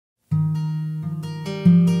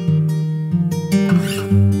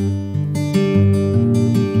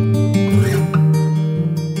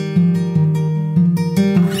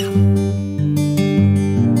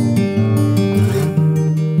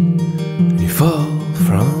fall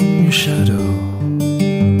from your shadow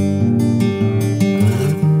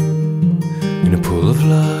in a pool of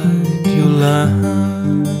light. You'll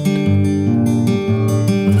land,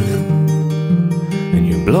 and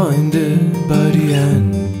you're blinded by the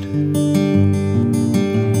end.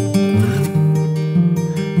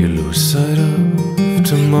 You lose sight of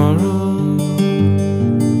tomorrow,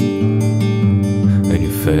 and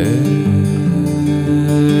you fade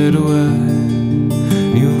away.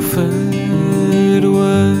 You fade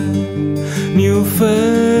away. You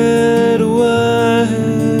fade away.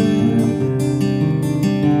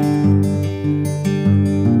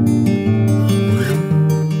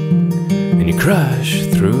 And you crash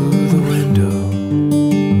through the window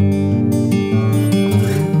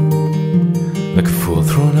like a fool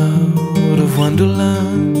thrown out of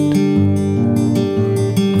Wonderland.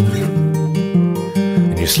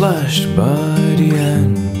 And you're slashed by the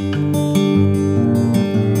end.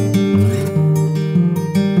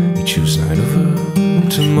 You choose night over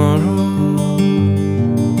tomorrow,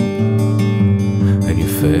 and you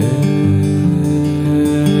fade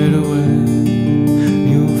away.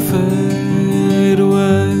 You fade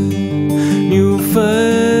away. You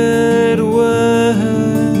fade away.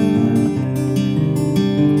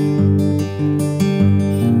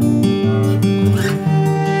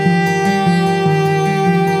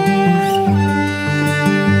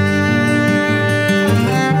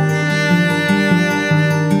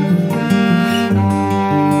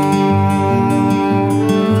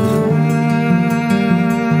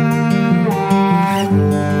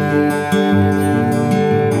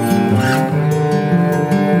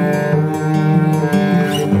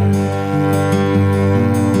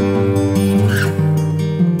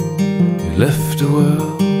 Left the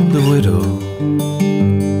world a widow.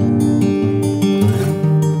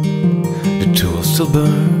 The tool still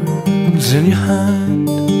burns in your hand,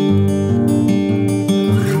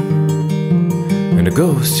 and a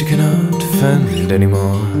ghost you cannot defend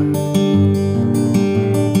anymore.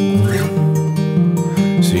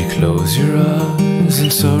 So you close your eyes in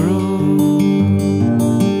sorrow,